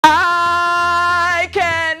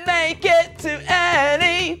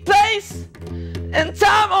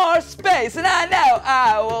face, and I know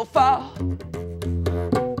I will fall.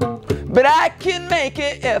 But I can make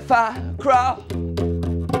it if I crawl.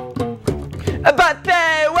 But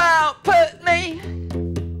they won't put me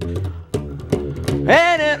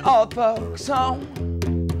in an old folks home,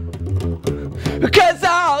 'cause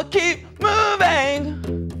I'll keep moving,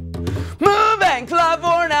 moving till I've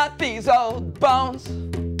worn out these old bones.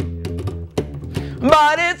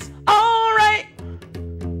 But it's alright,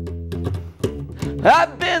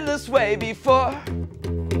 I've been this way before.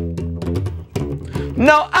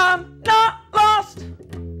 No, I'm not lost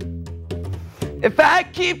if I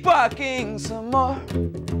keep walking some more.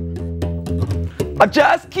 I'll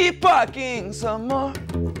just keep walking some more.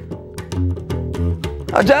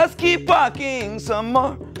 I'll just keep walking some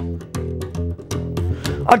more.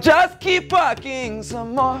 I'll just keep walking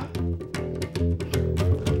some more.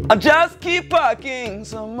 I'll just keep walking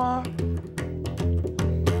some more.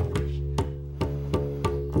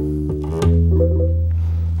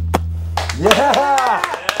 Yeah!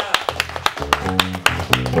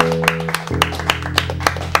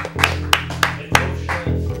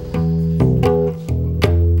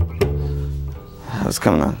 What's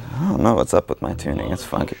coming on? I don't know what's up with my tuning. It's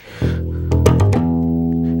funky.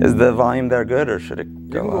 Is the volume there good, or should it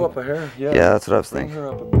go up? You can go up a hair. Yeah. Yeah, that's what I was thinking. Bring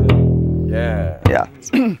her up a bit. Yeah. Yeah.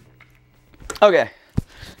 Okay.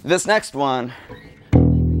 This next one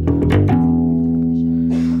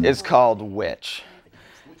is called Witch.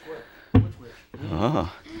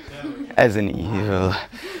 Oh. As an evil.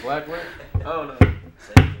 Black witch? Oh no.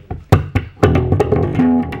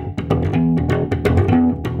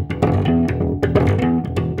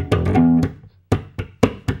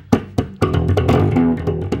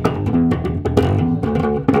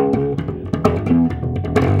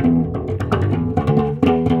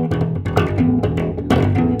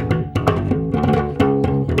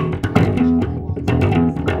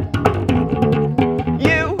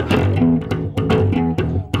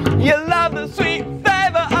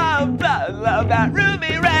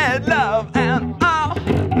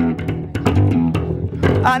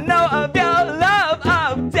 I know of your love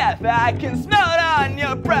of death. I can smell it on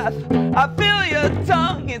your breath. I feel your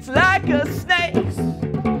tongue, it's like a snake's.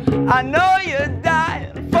 I know you're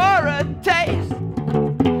dying for a taste.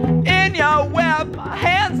 In your web, my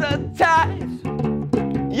hands are tied.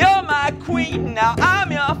 You're my queen, now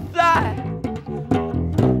I'm your fly.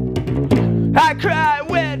 I cry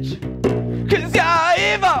witch, 'cause you're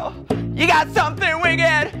evil. You got something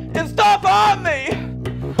wicked in store for me.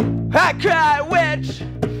 I cry witch,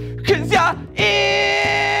 'cause you're evil.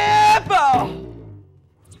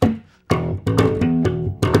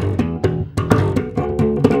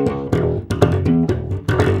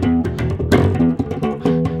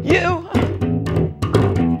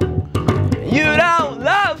 You don't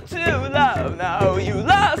love to love, no, you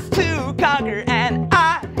lust to conquer, and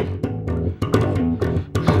I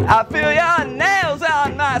feel your nails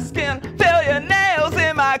on my skin, feel your nails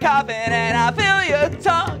in my coffin, and I feel your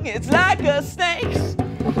tongue, it's like a snake's.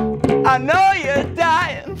 I know you're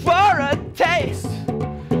dying for a taste.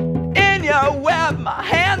 In your web, my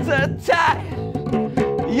hands are tied.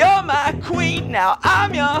 You're my queen, now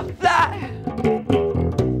I'm your fly.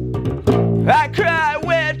 I cry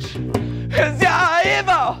witch, 'cause you're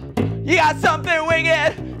evil. You got something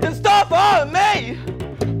wicked in store for me.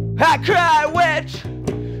 I cry witch,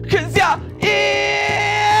 'cause you're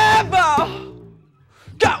evil.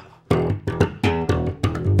 Go!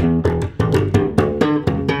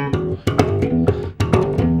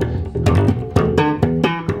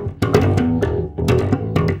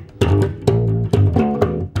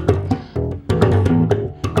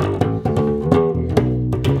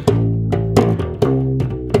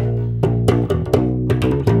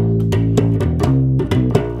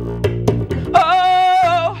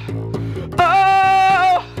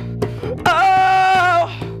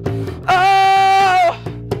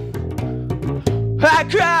 I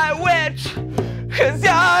cry witch, 'cause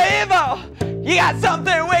you're evil. You got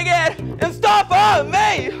something wicked in store for me.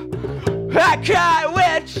 I cry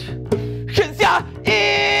witch, 'cause you're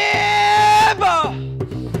evil.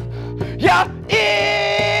 You're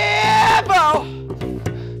evil.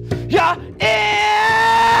 You're evil.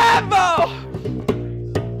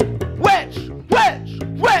 Witch, witch,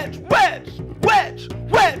 witch, witch, witch,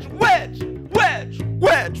 witch, witch, witch,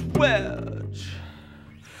 witch, witch.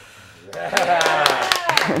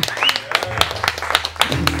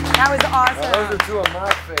 That was awesome. Those are two of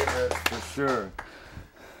my favorites for sure.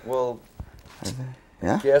 Well,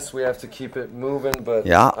 yeah. Yes, we have to keep it moving, but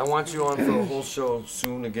yeah. I want you on for a whole show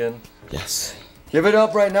soon again. Yes. Give it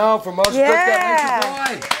up right now for Prescott-Mitchell. Yeah.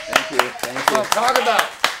 Boy. Thank you. Thank you. Well, talk about.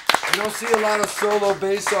 You don't see a lot of solo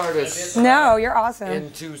bass artists. No, you're awesome. In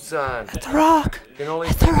Tucson. At the Rock. You can only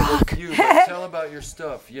think of a few, but tell about your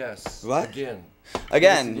stuff. Yes. What?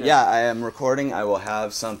 Again, yeah, I am recording. I will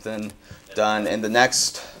have something done in the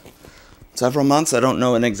next several months. I don't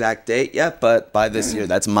know an exact date yet, but by this year,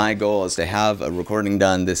 that's my goal, is to have a recording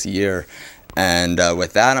done this year. And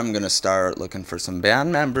with that, I'm going to start looking for some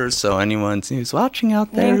band members. So anyone who's watching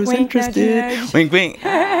out there who's interested, wink, wink.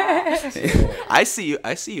 I see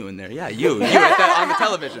you in there. Yeah, you on the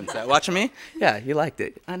television set watching me. Yeah, you liked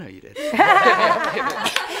it. I know you did.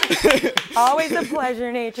 Always a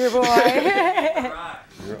pleasure, Nature Boy.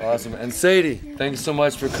 You're awesome. And Sadie, thanks so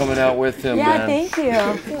much for coming out with him, Yeah, man. thank you.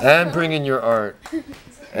 And bringing your art.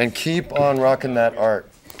 And keep on rocking that art.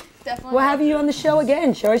 Definitely. We'll have you on the show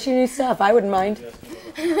again. Show us your new stuff. I wouldn't mind.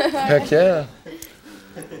 Heck yeah.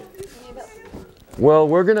 Well,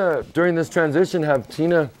 we're gonna, during this transition, have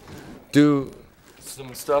Tina do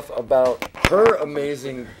some stuff about her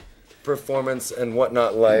amazing performance and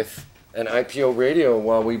whatnot life and IPO Radio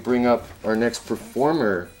while we bring up our next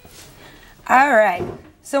performer. All right.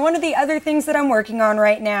 So one of the other things that I'm working on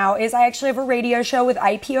right now is I actually have a radio show with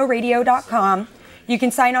IPORadio.com. You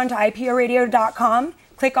can sign on to IPORadio.com,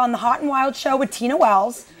 click on the Hot and Wild Show with Tina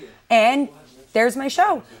Wells, and there's my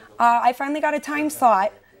show. I finally got a time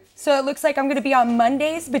slot, so it looks like I'm going to be on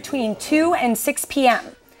Mondays between 2 and 6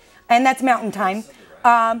 p.m., and that's Mountain Time.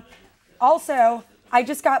 Also, I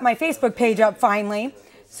just got my Facebook page up finally,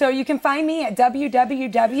 so you can find me at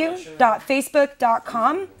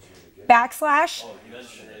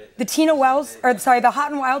www.facebook.com/the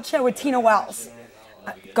Hot and Wild Show with Tina Wells.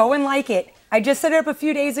 Go and like it. I just set it up a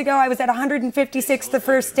few days ago. I was at 156 the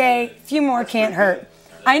first day. A few more can't hurt.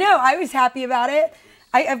 I know, I was happy about it.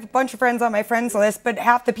 I have a bunch of friends on my friends list, but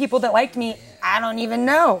half the people that liked me, I don't even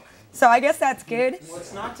know. So I guess that's good.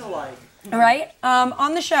 What's not to like? All right.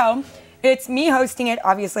 On the show, it's me hosting it,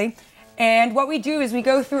 obviously. And what we do is we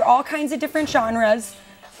go through all kinds of different genres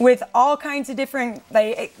with all kinds of different,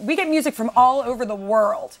 we get music from all over the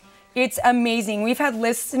world. It's amazing. We've had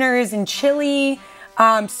listeners in Chile,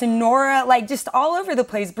 Sonora, just all over the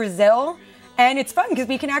place, Brazil. And it's fun because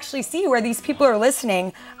we can actually see where these people are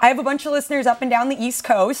listening. I have a bunch of listeners up and down the East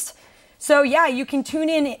Coast. So yeah, you can tune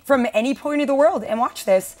in from any point of the world and watch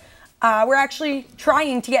this. We're actually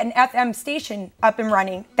trying to get an FM station up and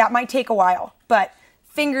running. That might take a while, but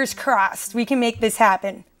fingers crossed we can make this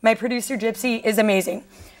happen. My producer, Gypsy, is amazing.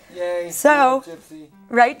 Yay. So, Gypsy.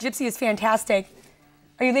 right, Gypsy is fantastic.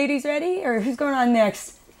 Are you ladies ready, or who's going on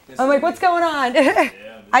next? I'm like, what's going on?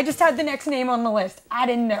 I just had the next name on the list. I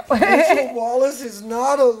didn't know. Wallace is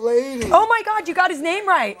not a lady. Oh my God, you got his name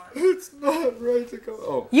right. It's not right to go.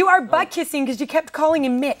 Oh. You are butt kissing because you kept calling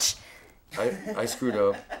him Mitch. I screwed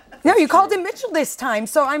up. No, you called him Mitchell this time,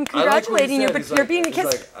 so I'm congratulating you, but you're being a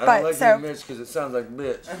kiss I butt. don't like So being Mitch because it sounds like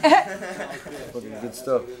bitch. Fucking good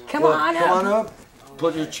stuff. Come on up.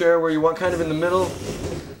 Put your chair where you want, kind of in the middle.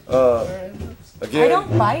 Again. I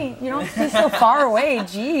don't bite. You don't be so far away.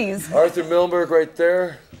 Jeez. Arthur Milberg right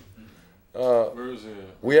there.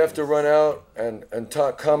 We have to run out and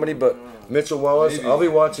talk comedy, but Mitchell Wallace, I'll be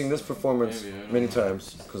watching this performance many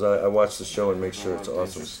times because I watch the show and make sure it's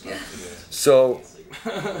awesome. So,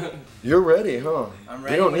 you're ready, huh? I'm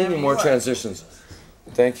ready. You don't need any more transitions.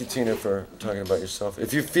 Thank you, Tina, for talking about yourself.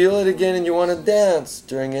 If you feel it again and you want to dance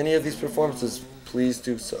during any of these performances, please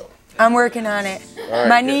do so. I'm working on it. Right,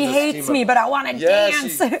 My knee hates me, but I want to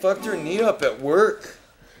dance. She fucked her knee up at work.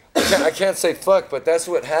 I can't say fuck, but that's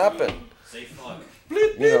what happened. Say fuck.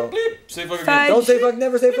 Bleep, bleep, bleep. Say fuck again. Don't say fuck,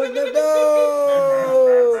 never say fuck, never.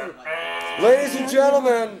 No! Ladies and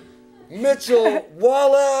gentlemen, Mitchell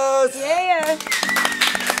Wallace. Yeah.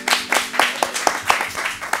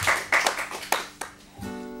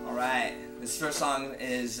 All right. This first song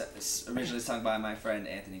is originally sung by my friend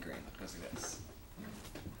Anthony Green. It goes like this.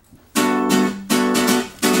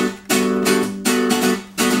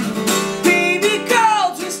 Baby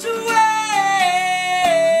girl, twist away.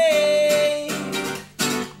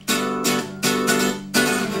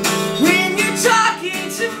 When you're talking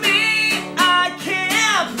to me, I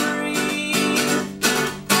can't breathe.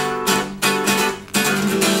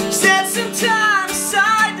 Set some time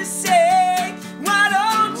aside to say, why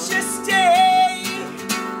don't you stay?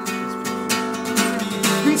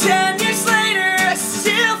 10 years later, I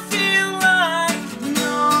still feel like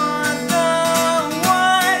you're the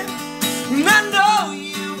one, and I know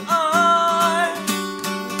you are.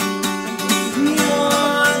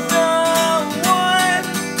 You're the one,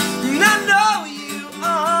 and I know you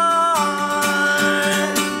are.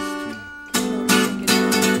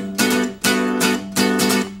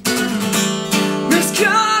 This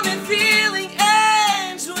common feeling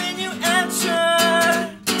ends when you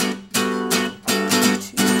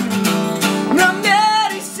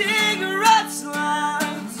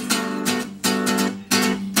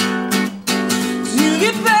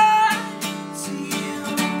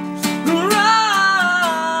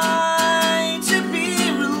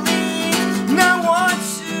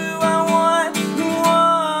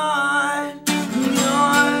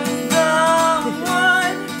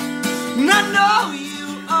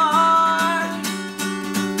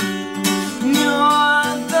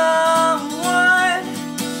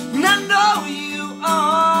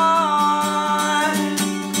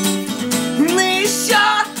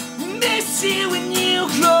see when you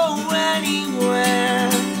go anywhere.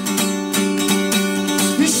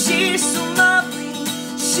 She's so lovely,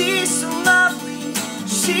 she's so lovely,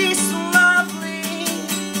 she's so lovely.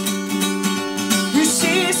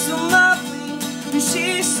 She's so lovely,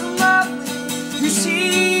 she's so lovely,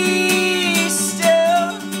 she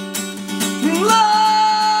still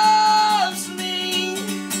loves me.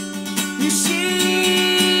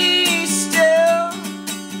 She still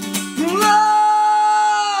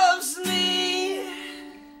loves me.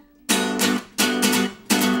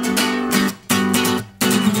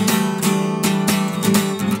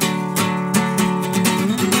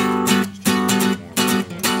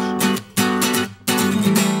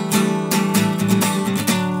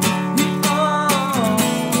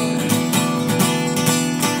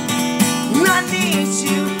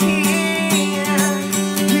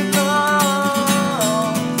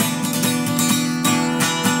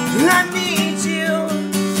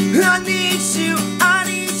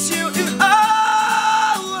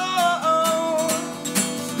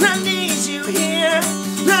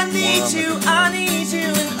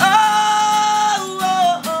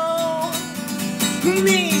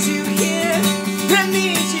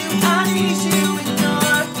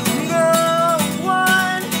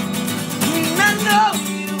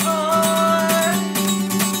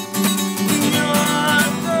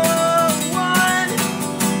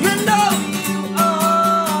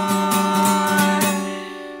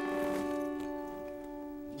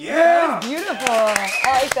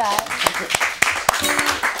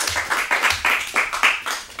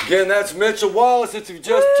 Again, that's Mitchell Wallace, if you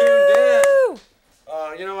just tuned in.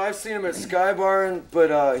 You know, I've seen him at Sky Barn,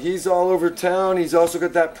 but he's all over town. He's also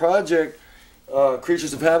got that project,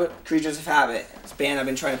 Creatures of Habit. Creatures of Habit. It's a band I've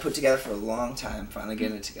been trying to put together for a long time, finally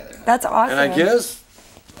getting it together. That's awesome. And I guess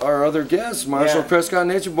our other guest, Marshall Prescott,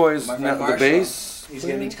 NatureBoy, is the bass. He's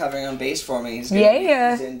going to be covering on bass for me. He's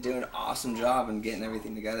He's doing an awesome job in getting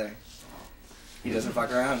everything together. He doesn't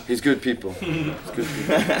fuck around. He's good people. He's good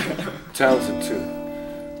people. Talented too.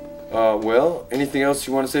 Well, anything else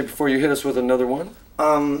you want to say before you hit us with another one?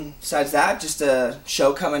 Besides that, just a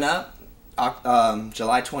show coming up,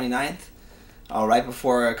 July 29th, right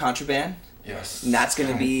before Contraband. Yes. And that's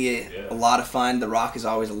going to be a lot of fun. The Rock is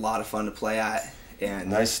always a lot of fun to play at. And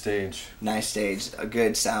nice stage. Nice stage. A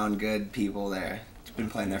good sound, good people there. It's been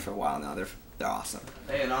playing there for a while now. They're awesome.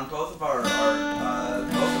 Hey, and on both of our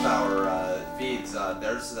feeds,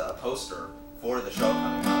 there's a poster for the show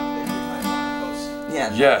coming up. If you might want to post.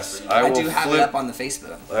 Yeah. Yes, I do have it up on the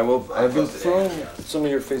Facebook. I will. I've been throwing some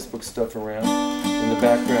of your Facebook stuff around in the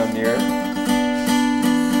background here,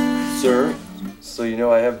 sir. So you know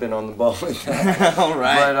I have been on the ball with that. All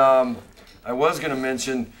right. But I was going to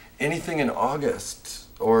mention anything in August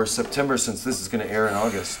or September, since this is going to air in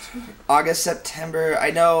August. August, September.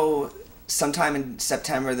 I know sometime in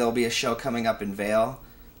September there'll be a show coming up in Vail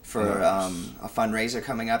for a fundraiser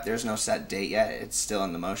coming up. There's no set date yet. It's still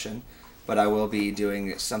in the motion. But I will be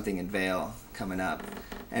doing something in Vail coming up.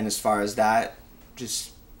 And as far as that,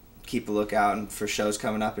 just keep a lookout for shows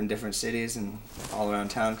coming up in different cities and all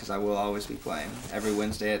around town, because I will always be playing. Every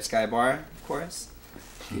Wednesday at Sky Bar, of course.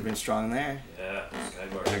 Keeping strong there. Yeah, Sky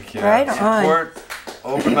Bar. Yeah. Right on. Support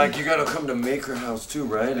open mic. You got to come to Maker House too,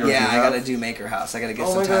 right? Or yeah, I got to do Maker House. I got to get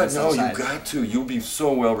some time. Oh my God, no, you got to. You'll be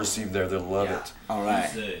so well received there. They'll love it. All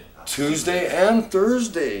right. Tuesday and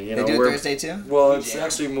Thursday. You know, they do it Thursday too? Well, it's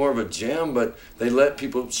actually more of a jam, but they let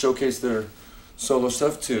people showcase their solo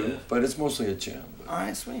stuff too. Yeah. But it's mostly a jam. All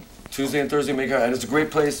right, sweet. Tuesday and Thursday, Maker House, and it's a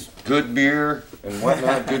great place. Good beer and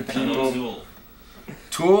whatnot. Good people.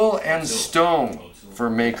 Tool and Stone for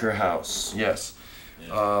Maker House. Yes.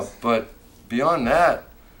 But beyond that,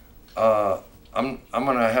 I'm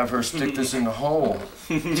gonna have her stick this in the hole.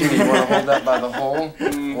 Tina, you wanna hold that by the hole,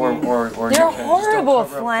 or you're horrible,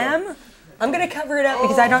 Phlegm. I'm gonna cover it up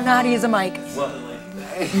because I don't know how to use a mic.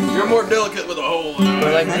 You're more delicate with a hole.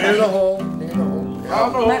 We're like near the hole. Near the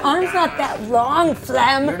hole. My arm's not that long,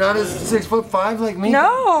 Phlegm. You're not as 6'5" like me.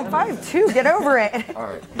 No, I'm 5'2". Get over it. All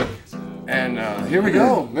right. And here we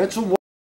go, Mitchell.